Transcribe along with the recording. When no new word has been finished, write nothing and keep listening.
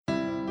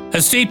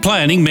Estate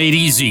planning made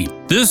easy.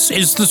 This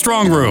is the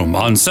Strong Room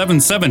on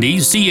 770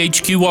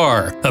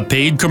 CHQR, a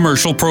paid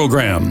commercial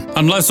program.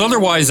 Unless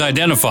otherwise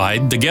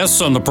identified, the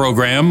guests on the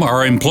program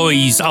are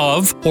employees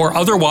of or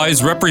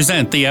otherwise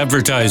represent the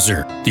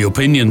advertiser. The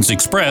opinions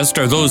expressed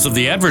are those of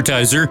the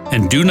advertiser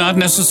and do not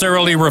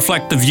necessarily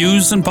reflect the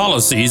views and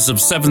policies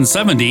of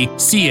 770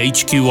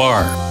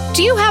 CHQR.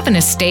 Do you have an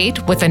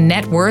estate with a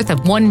net worth of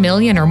 $1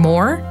 million or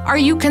more? Are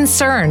you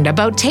concerned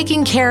about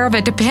taking care of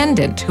a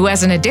dependent who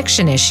has an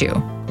addiction issue?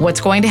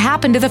 What's going to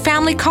happen to the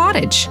family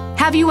cottage?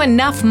 Have you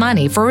enough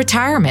money for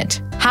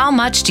retirement? How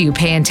much do you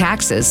pay in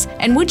taxes?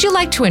 And would you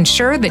like to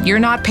ensure that you're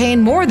not paying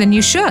more than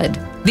you should?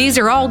 These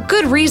are all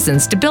good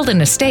reasons to build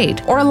an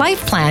estate or a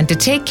life plan to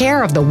take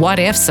care of the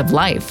what-ifs of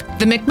life.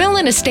 The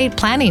McMillan Estate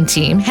Planning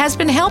Team has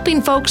been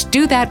helping folks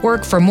do that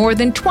work for more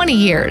than 20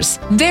 years.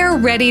 They're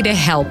ready to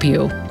help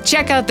you.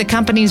 Check out the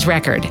company's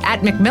record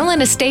at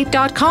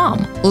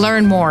McMillanestate.com.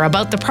 Learn more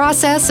about the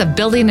process of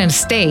building an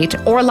estate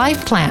or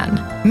life plan.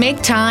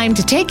 Make time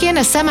to take in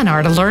a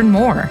seminar to learn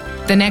more.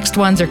 The next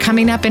ones are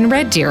coming up in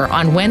Red Deer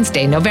on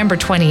Wednesday, November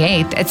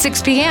 28th at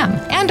 6 p.m.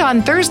 and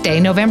on Thursday,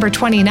 November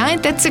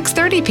 29th at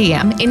 6:30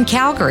 p.m. in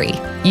Calgary.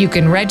 You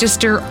can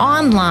register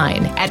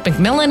online at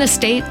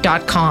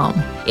McMillanestate.com.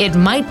 It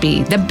might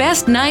be the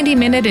best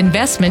 90-minute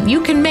investment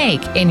you can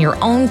make in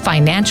your own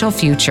financial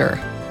future.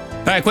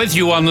 Back with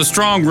you on the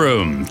Strong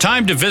Room.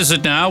 Time to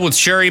visit now with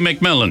Sherry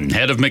McMillan,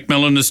 head of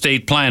McMillan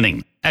Estate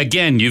Planning.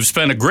 Again, you've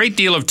spent a great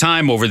deal of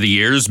time over the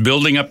years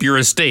building up your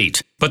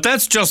estate, but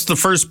that's just the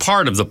first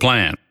part of the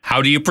plan.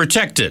 How do you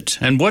protect it,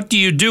 and what do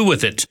you do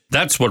with it?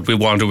 That's what we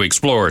want to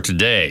explore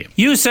today.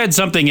 You said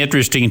something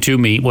interesting to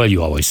me. Well,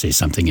 you always say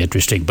something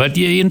interesting, but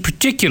in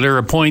particular,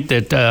 a point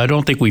that I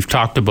don't think we've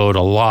talked about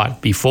a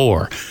lot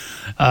before.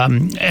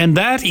 And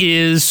that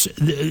is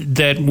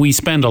that we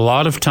spend a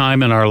lot of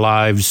time in our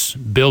lives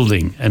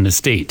building an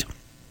estate.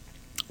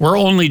 We're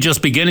only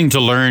just beginning to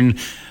learn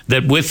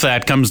that with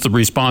that comes the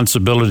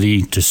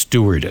responsibility to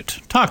steward it.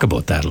 Talk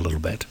about that a little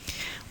bit.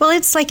 Well,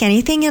 it's like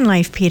anything in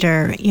life,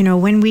 Peter. You know,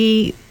 when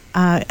we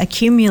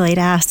accumulate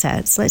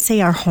assets, let's say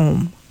our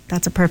home,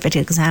 that's a perfect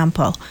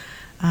example.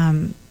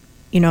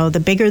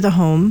 The bigger the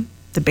home,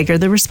 the bigger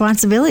the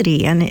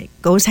responsibility, and it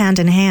goes hand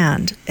in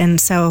hand. And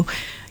so,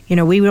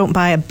 we don't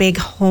buy a big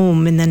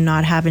home and then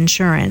not have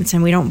insurance,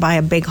 and we don't buy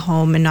a big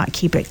home and not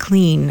keep it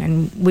clean,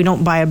 and we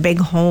don't buy a big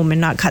home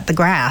and not cut the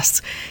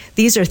grass.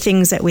 These are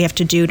things that we have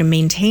to do to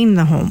maintain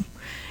the home.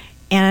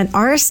 And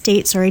our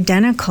estates are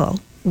identical.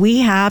 We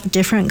have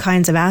different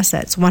kinds of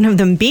assets, one of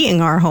them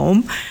being our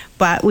home,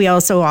 but we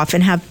also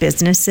often have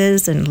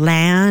businesses and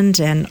land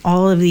and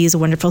all of these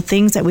wonderful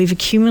things that we've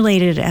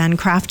accumulated and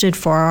crafted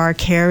for our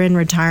care and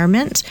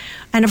retirement,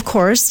 and of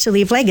course to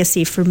leave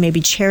legacy for maybe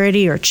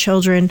charity or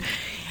children.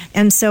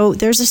 And so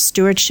there's a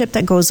stewardship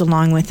that goes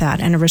along with that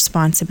and a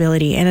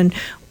responsibility. And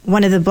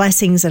one of the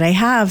blessings that I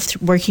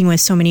have working with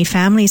so many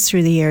families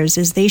through the years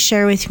is they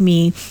share with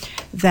me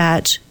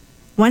that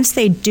once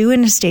they do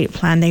an estate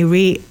plan, they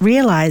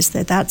realize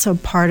that that's a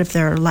part of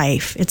their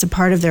life. It's a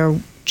part of their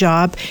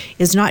job,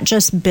 is not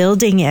just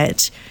building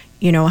it,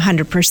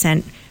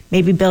 100%,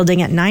 maybe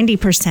building it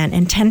 90%,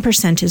 and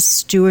 10% is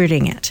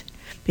stewarding it.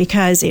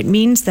 Because it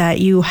means that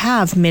you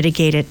have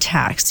mitigated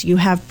tax, you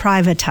have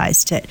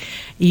privatized it,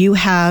 you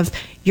have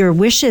your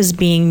wishes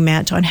being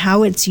met on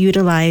how it's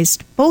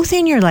utilized both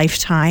in your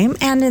lifetime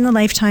and in the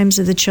lifetimes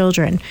of the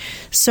children.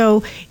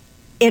 So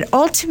it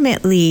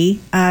ultimately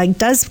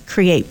does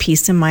create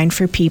peace of mind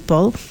for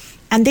people,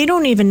 and they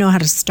don't even know how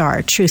to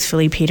start,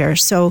 truthfully, Peter.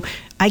 So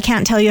I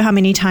can't tell you how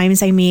many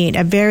times I meet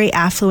a very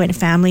affluent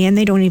family and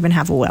they don't even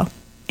have a will.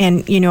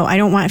 And, I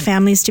don't want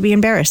families to be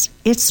embarrassed.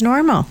 It's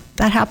normal.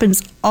 That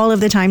happens all of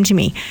the time to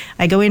me.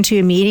 I go into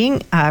a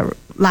meeting.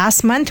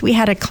 Last month, we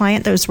had a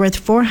client that was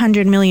worth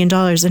 $400 million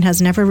and has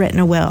never written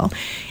a will.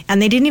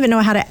 And they didn't even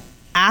know how to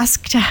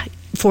ask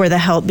for the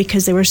help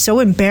because they were so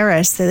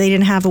embarrassed that they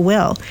didn't have a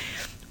will.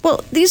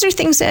 Well, these are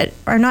things that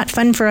are not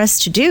fun for us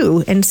to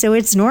do. And so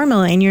it's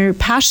normal, and you're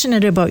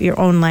passionate about your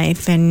own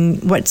life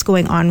and what's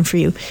going on for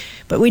you.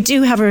 But we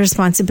do have a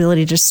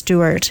responsibility to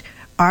steward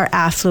our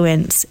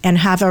affluence and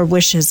have our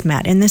wishes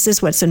met. And this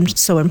is what's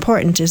so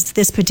important, is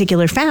this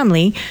particular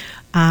family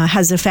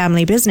has a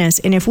family business.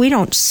 And if we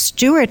don't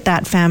steward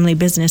that family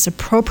business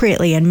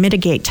appropriately and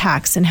mitigate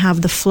tax and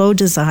have the flow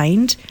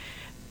designed,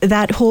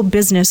 that whole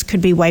business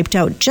could be wiped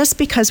out just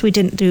because we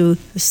didn't do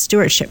the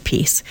stewardship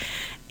piece.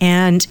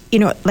 And,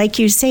 like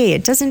you say,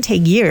 it doesn't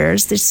take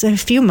years. It's a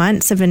few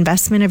months of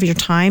investment of your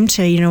time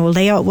to,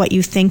 lay out what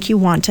you think you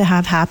want to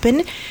have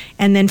happen.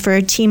 And then for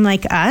a team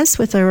like us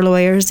with our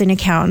lawyers and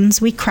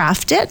accountants, we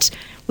craft it,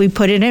 we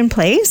put it in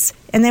place,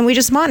 and then we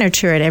just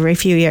monitor it every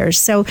few years.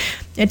 So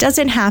it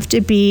doesn't have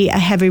to be a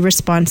heavy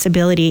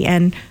responsibility.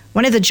 And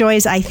one of the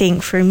joys, I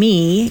think, for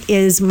me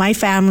is my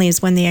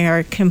families, when they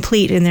are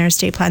complete in their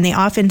estate plan, they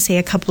often say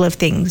a couple of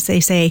things.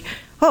 They say,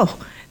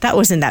 oh, that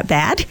wasn't that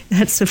bad.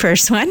 That's the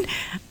first one.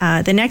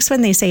 The next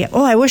one, they say,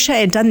 oh, I wish I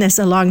had done this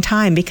a long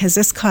time because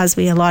this caused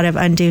me a lot of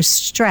undue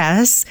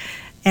stress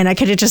and I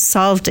could have just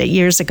solved it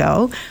years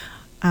ago.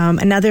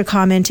 Another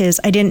comment is,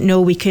 I didn't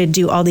know we could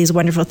do all these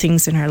wonderful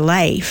things in our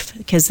life,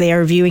 because they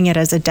are viewing it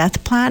as a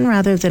death plan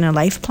rather than a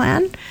life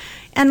plan.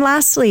 And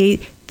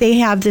lastly, they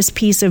have this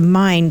peace of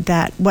mind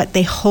that what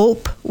they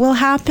hope will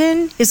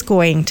happen is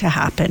going to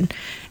happen.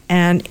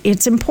 And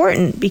it's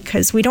important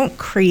because we don't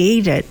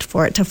create it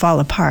for it to fall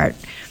apart.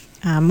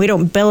 We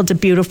don't build a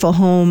beautiful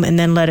home and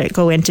then let it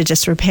go into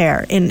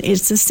disrepair. And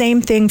it's the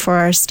same thing for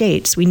our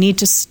estates. We need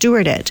to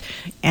steward it.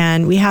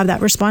 And we have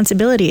that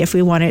responsibility if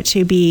we want it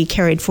to be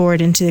carried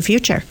forward into the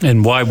future.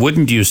 And why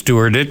wouldn't you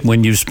steward it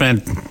when you've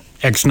spent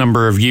X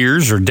number of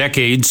years or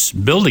decades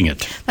building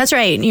it? That's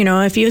right.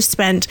 If you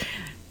spent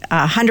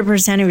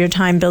 100% of your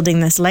time building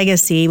this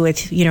legacy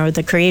with,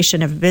 the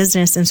creation of a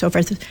business and so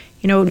forth,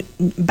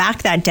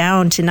 back that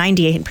down to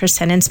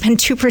 98% and spend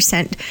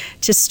 2%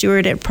 to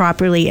steward it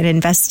properly and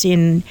invest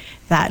in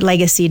that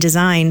legacy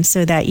design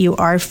so that you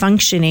are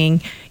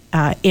functioning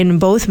in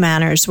both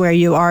manners, where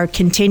you are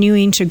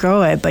continuing to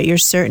grow it, but you're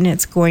certain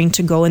it's going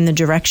to go in the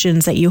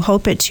directions that you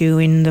hope it to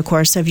in the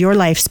course of your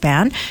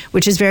lifespan,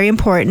 which is very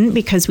important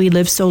because we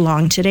live so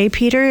long today,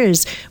 Peter,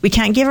 is we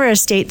can't give our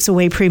estates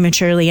away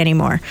prematurely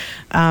anymore.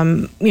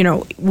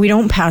 We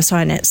don't pass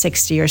on at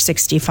 60 or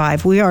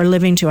 65. We are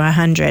living to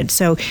 100.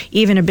 So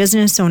even a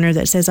business owner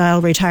that says,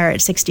 I'll retire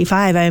at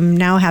 65, I'm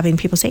now having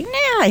people say,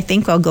 I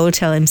think I'll go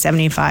till I'm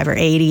 75 or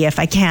 80 if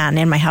I can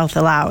and my health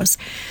allows.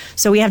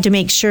 So we have to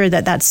make sure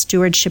that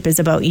stewardship is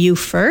about you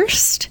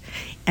first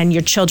and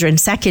your children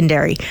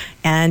secondary.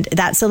 And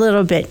that's a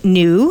little bit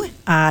new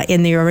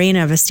in the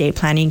arena of estate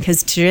planning,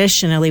 because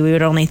traditionally we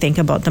would only think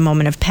about the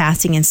moment of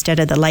passing instead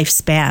of the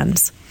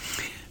lifespans.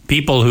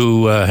 People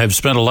who have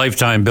spent a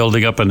lifetime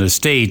building up an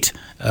estate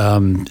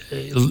tend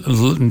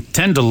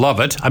to love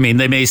it. I mean,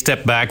 they may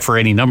step back for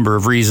any number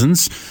of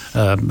reasons,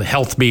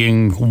 health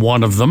being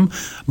one of them,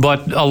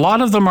 but a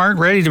lot of them aren't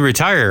ready to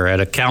retire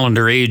at a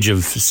calendar age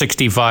of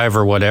 65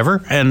 or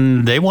whatever,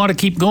 and they want to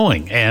keep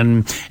going.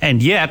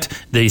 And yet,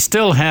 they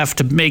still have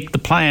to make the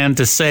plan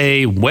to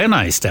say, when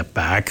I step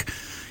back,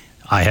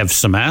 I have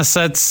some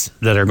assets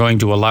that are going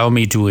to allow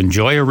me to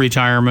enjoy a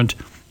retirement.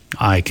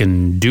 I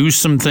can do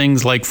some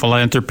things like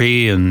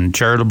philanthropy and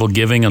charitable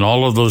giving and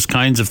all of those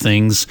kinds of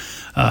things.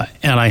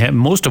 And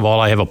most of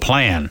all, I have a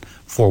plan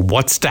for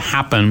what's to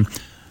happen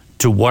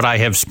to what I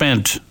have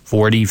spent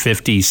 40,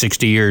 50,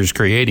 60 years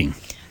creating.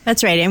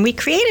 That's right. And we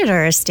created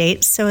our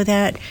estates so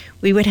that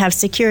we would have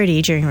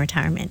security during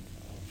retirement.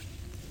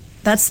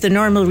 That's the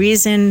normal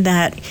reason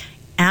that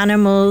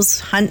animals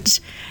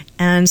hunt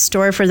and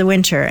store for the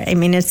winter. I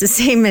mean, it's the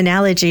same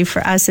analogy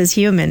for us as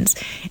humans,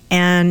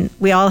 and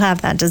we all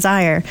have that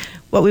desire.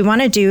 What we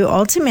want to do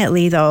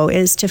ultimately, though,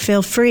 is to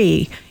feel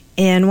free.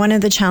 And one of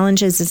the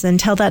challenges is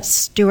until that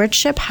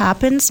stewardship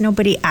happens,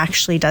 nobody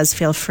actually does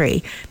feel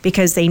free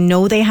because they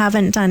know they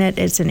haven't done it.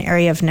 It's an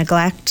area of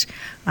neglect.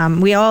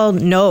 We all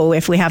know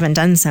if we haven't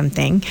done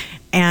something,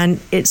 and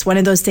it's one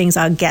of those things,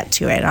 I'll get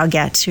to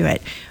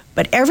it.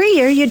 But every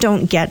year you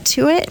don't get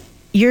to it,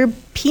 you're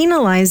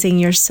penalizing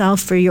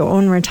yourself for your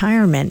own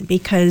retirement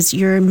because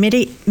you're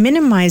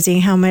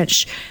minimizing how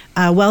much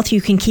wealth you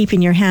can keep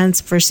in your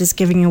hands versus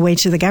giving away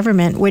to the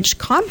government, which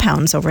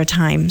compounds over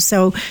time.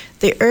 So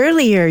the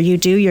earlier you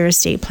do your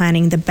estate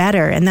planning, the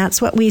better. And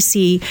that's what we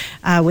see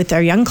with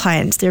our young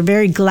clients. They're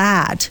very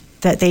glad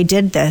that they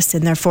did this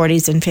in their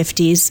 40s and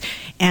 50s.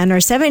 And our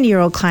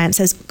 70-year-old client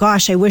says,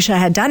 gosh, I wish I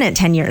had done it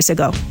 10 years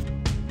ago.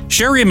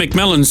 Sherry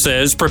McMillan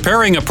says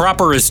preparing a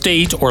proper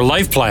estate or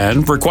life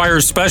plan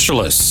requires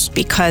specialists.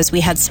 Because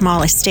we had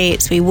small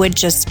estates, we would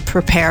just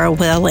prepare a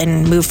will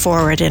and move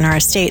forward in our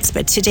estates.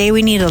 But today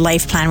we need a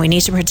life plan. We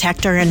need to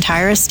protect our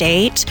entire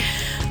estate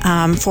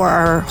for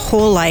our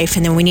whole life,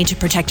 and then we need to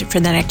protect it for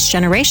the next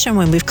generation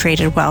when we've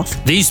created wealth.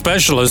 These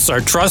specialists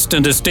are trust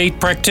and estate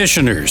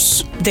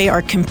practitioners. They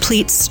are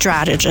complete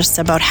strategists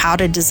about how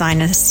to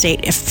design an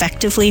estate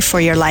effectively for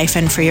your life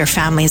and for your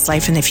family's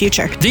life in the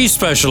future. These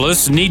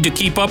specialists need to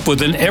keep up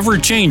with an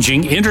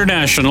ever-changing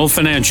international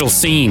financial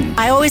scene.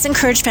 I always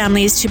encourage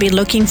families to be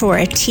looking for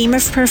a team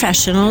of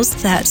professionals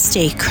that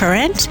stay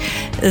current,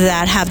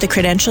 that have the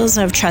credentials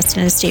of trust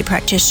and estate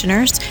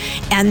practitioners,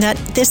 and that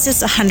this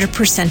is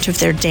 100% of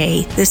their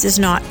day. This is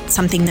not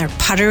something they're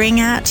puttering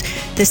at.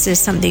 This is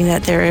something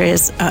that there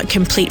is a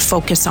complete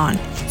focus on.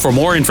 For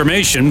more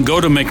information,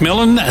 go to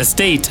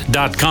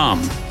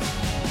McMillanestate.com.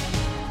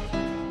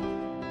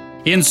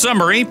 In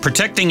summary,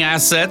 protecting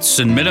assets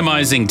and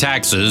minimizing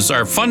taxes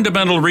are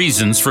fundamental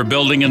reasons for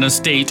building an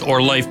estate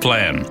or life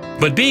plan.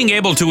 But being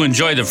able to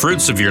enjoy the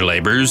fruits of your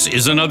labors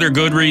is another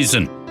good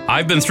reason.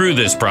 I've been through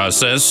this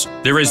process.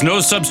 There is no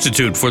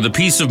substitute for the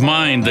peace of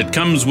mind that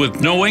comes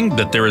with knowing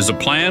that there is a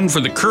plan for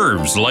the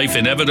curves life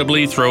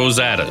inevitably throws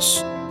at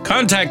us.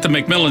 Contact the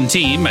McMillan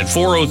team at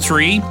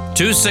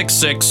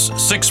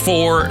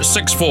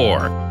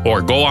 403-266-6464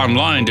 or go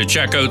online to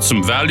check out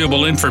some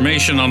valuable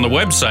information on the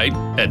website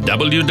at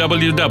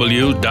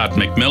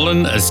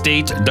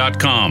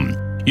www.mcmillanestate.com.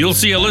 You'll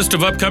see a list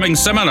of upcoming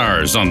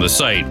seminars on the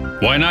site.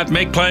 Why not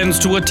make plans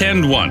to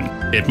attend one?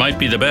 It might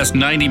be the best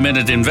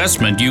 90-minute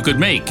investment you could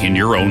make in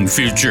your own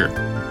future.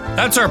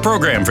 That's our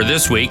program for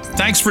this week.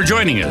 Thanks for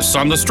joining us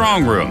on The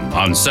Strong Room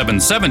on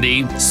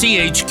 770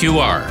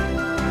 CHQR.